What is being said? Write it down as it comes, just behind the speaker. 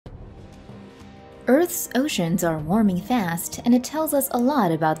Earth's oceans are warming fast, and it tells us a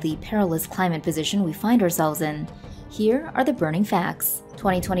lot about the perilous climate position we find ourselves in. Here are the burning facts.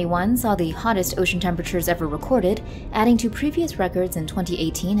 2021 saw the hottest ocean temperatures ever recorded, adding to previous records in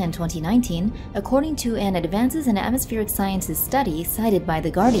 2018 and 2019, according to an Advances in Atmospheric Sciences study cited by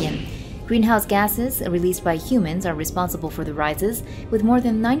The Guardian. Greenhouse gases released by humans are responsible for the rises, with more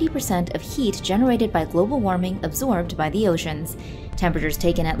than 90% of heat generated by global warming absorbed by the oceans. Temperatures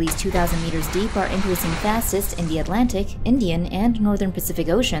taken at least 2,000 meters deep are increasing fastest in the Atlantic, Indian, and Northern Pacific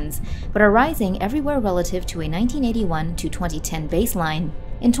Oceans, but are rising everywhere relative to a 1981 to 2010 baseline.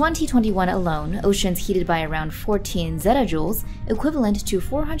 In 2021 alone, oceans heated by around 14 zettajoules, equivalent to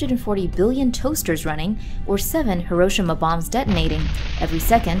 440 billion toasters running, or 7 Hiroshima bombs detonating, every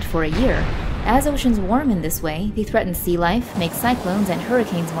second for a year. As oceans warm in this way, they threaten sea life, make cyclones and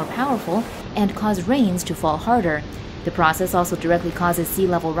hurricanes more powerful, and cause rains to fall harder. The process also directly causes sea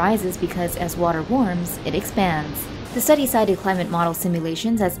level rises because as water warms, it expands. The study cited climate model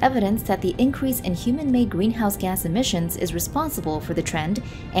simulations as evidence that the increase in human-made greenhouse gas emissions is responsible for the trend,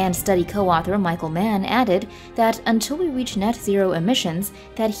 and study co-author Michael Mann added that until we reach net zero emissions,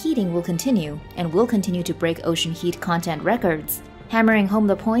 that heating will continue, and will continue to break ocean heat content records. Hammering home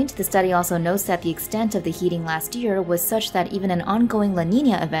the point, the study also notes that the extent of the heating last year was such that even an ongoing La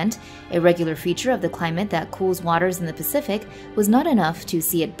Niña event, a regular feature of the climate that cools waters in the Pacific, was not enough to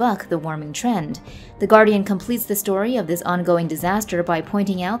see it buck the warming trend. The Guardian completes the story of this ongoing disaster by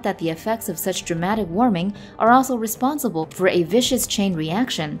pointing out that the effects of such dramatic warming are also responsible for a vicious chain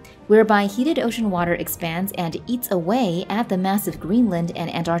reaction, whereby heated ocean water expands and eats away at the massive Greenland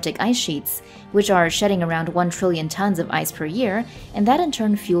and Antarctic ice sheets, which are shedding around 1 trillion tons of ice per year, and that in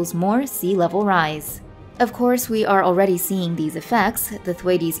turn fuels more sea level rise. Of course, we are already seeing these effects. The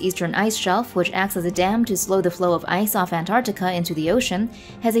Thwaites Eastern Ice Shelf, which acts as a dam to slow the flow of ice off Antarctica into the ocean,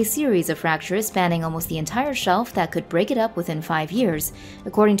 has a series of fractures spanning almost the entire shelf that could break it up within 5 years,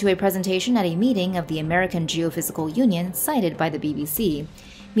 according to a presentation at a meeting of the American Geophysical Union cited by the BBC.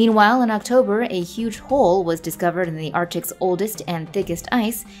 Meanwhile, in October, a huge hole was discovered in the Arctic's oldest and thickest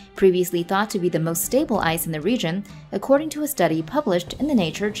ice, previously thought to be the most stable ice in the region, according to a study published in the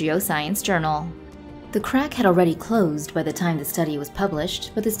Nature Geoscience journal. The crack had already closed by the time the study was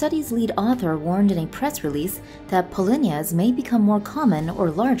published, but the study's lead author warned in a press release that polynyas may become more common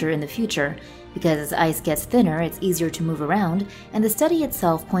or larger in the future, because as ice gets thinner, it's easier to move around, and the study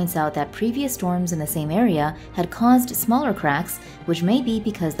itself points out that previous storms in the same area had caused smaller cracks, which may be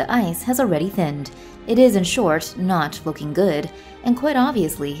because the ice has already thinned. It is, in short, not looking good, and quite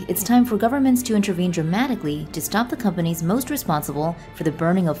obviously, it's time for governments to intervene dramatically to stop the companies most responsible for the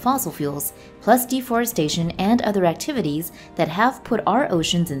burning of fossil fuels, plus deforestation and other activities that have put our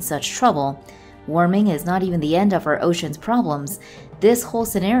oceans in such trouble. Warming is not even the end of our ocean's problems. This whole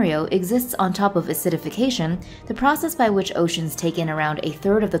scenario exists on top of acidification, the process by which oceans take in around a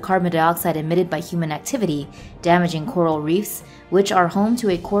third of the carbon dioxide emitted by human activity, damaging coral reefs, which are home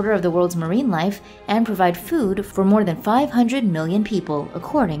to a quarter of the world's marine life and provide food for more than 500 million people,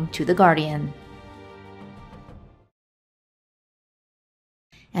 according to The Guardian.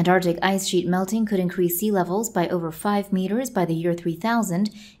 Antarctic ice sheet melting could increase sea levels by over 5 meters by the year 3000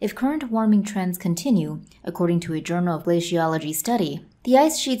 if current warming trends continue, according to a Journal of Glaciology study. The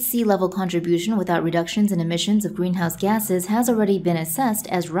ice sheet's sea level contribution without reductions in emissions of greenhouse gases has already been assessed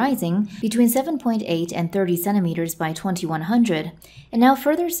as rising between 7.8 and 30 centimeters by 2100, and now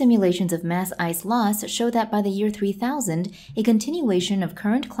further simulations of mass ice loss show that by the year 3000, a continuation of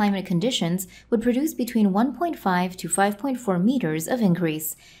current climate conditions would produce between 1.5 to 5.4 meters of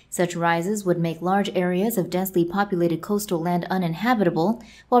increase. Such rises would make large areas of densely populated coastal land uninhabitable,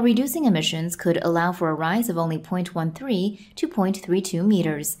 while reducing emissions could allow for a rise of only 0.13 to 0.32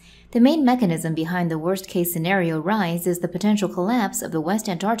 meters. The main mechanism behind the worst-case scenario rise is the potential collapse of the West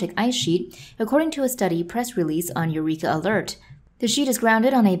Antarctic ice sheet, according to a study press release on Eureka Alert. The sheet is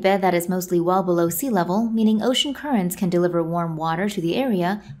grounded on a bed that is mostly well below sea level, meaning ocean currents can deliver warm water to the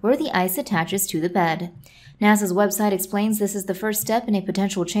area where the ice attaches to the bed. NASA's website explains this is the first step in a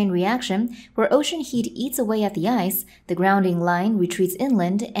potential chain reaction where ocean heat eats away at the ice, the grounding line retreats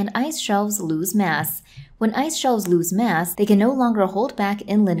inland, and ice shelves lose mass. When ice shelves lose mass, they can no longer hold back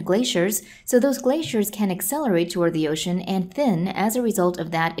inland glaciers, so those glaciers can accelerate toward the ocean and thin as a result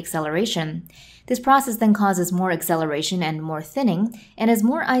of that acceleration. This process then causes more acceleration and more thinning, and as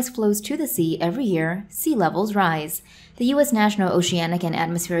more ice flows to the sea every year, sea levels rise. The U.S. National Oceanic and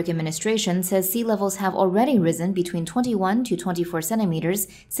Atmospheric Administration says sea levels have already risen between 21 to 24 centimeters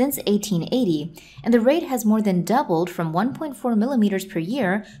since 1880, and the rate has more than doubled from 1.4 millimeters per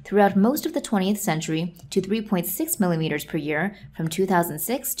year throughout most of the 20th century to 3.6 millimeters per year from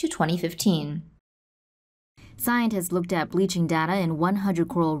 2006 to 2015. Scientists looked at bleaching data in 100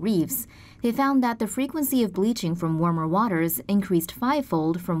 coral reefs. They found that the frequency of bleaching from warmer waters increased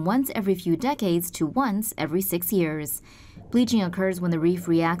fivefold from once every few decades to once every 6 years. Bleaching occurs when the reef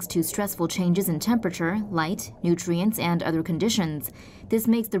reacts to stressful changes in temperature, light, nutrients, and other conditions. This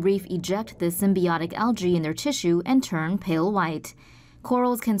makes the reef eject the symbiotic algae in their tissue and turn pale white.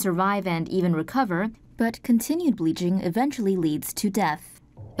 Corals can survive and even recover, but continued bleaching eventually leads to death.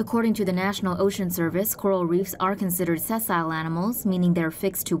 According to the National Ocean Service, coral reefs are considered sessile animals, meaning they're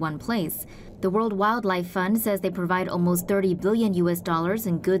fixed to one place. The World Wildlife Fund says they provide almost $30 billion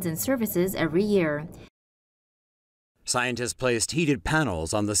in goods and services every year. Scientists placed heated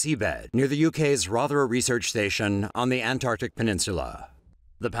panels on the seabed near the UK's Rothera research station on the Antarctic Peninsula.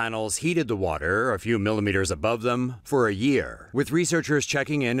 The panels heated the water a few millimeters above them for a year, with researchers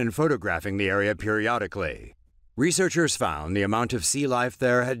checking in and photographing the area periodically. Researchers found the amount of sea life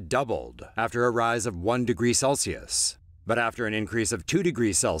there had doubled after a rise of 1 degree Celsius. But after an increase of 2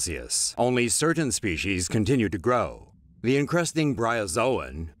 degrees Celsius, only certain species continued to grow. The encrusting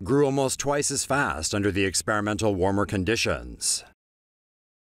bryozoan grew almost twice as fast under the experimental warmer conditions.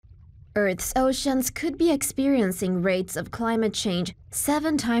 Earth's oceans could be experiencing rates of climate change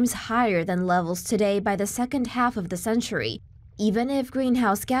 7 times higher than levels today by the second half of the century, even if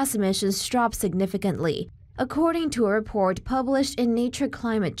greenhouse gas emissions drop significantly, according to a report published in Nature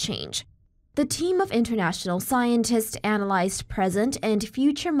Climate Change. The team of international scientists analyzed present and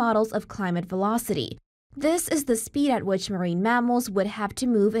future models of climate velocity. This is the speed at which marine mammals would have to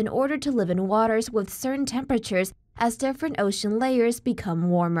move in order to live in waters with certain temperatures as different ocean layers become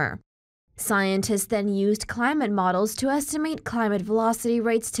warmer. Scientists then used climate models to estimate climate velocity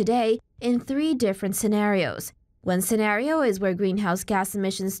rates today in 3 different scenarios. One scenario is where greenhouse gas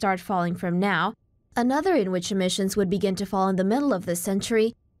emissions start falling from now, another in which emissions would begin to fall in the middle of this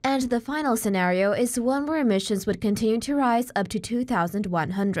century, and the final scenario is one where emissions would continue to rise up to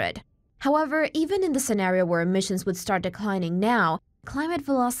 2100. However, even in the scenario where emissions would start declining now, climate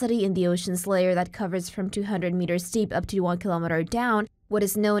velocity in the ocean's layer that covers from 200 meters deep up to 1 kilometer down, what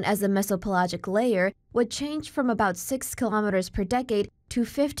is known as the mesopelagic layer, would change from about 6 kilometers per decade to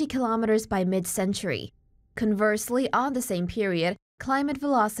 50 kilometers by mid-century. Conversely, on the same period, climate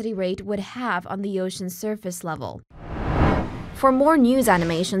velocity rate would halve on the ocean's surface level. For more news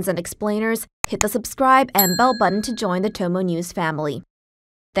animations and explainers, hit the subscribe and bell button to join the TomoNews family.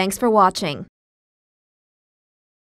 Thanks for watching.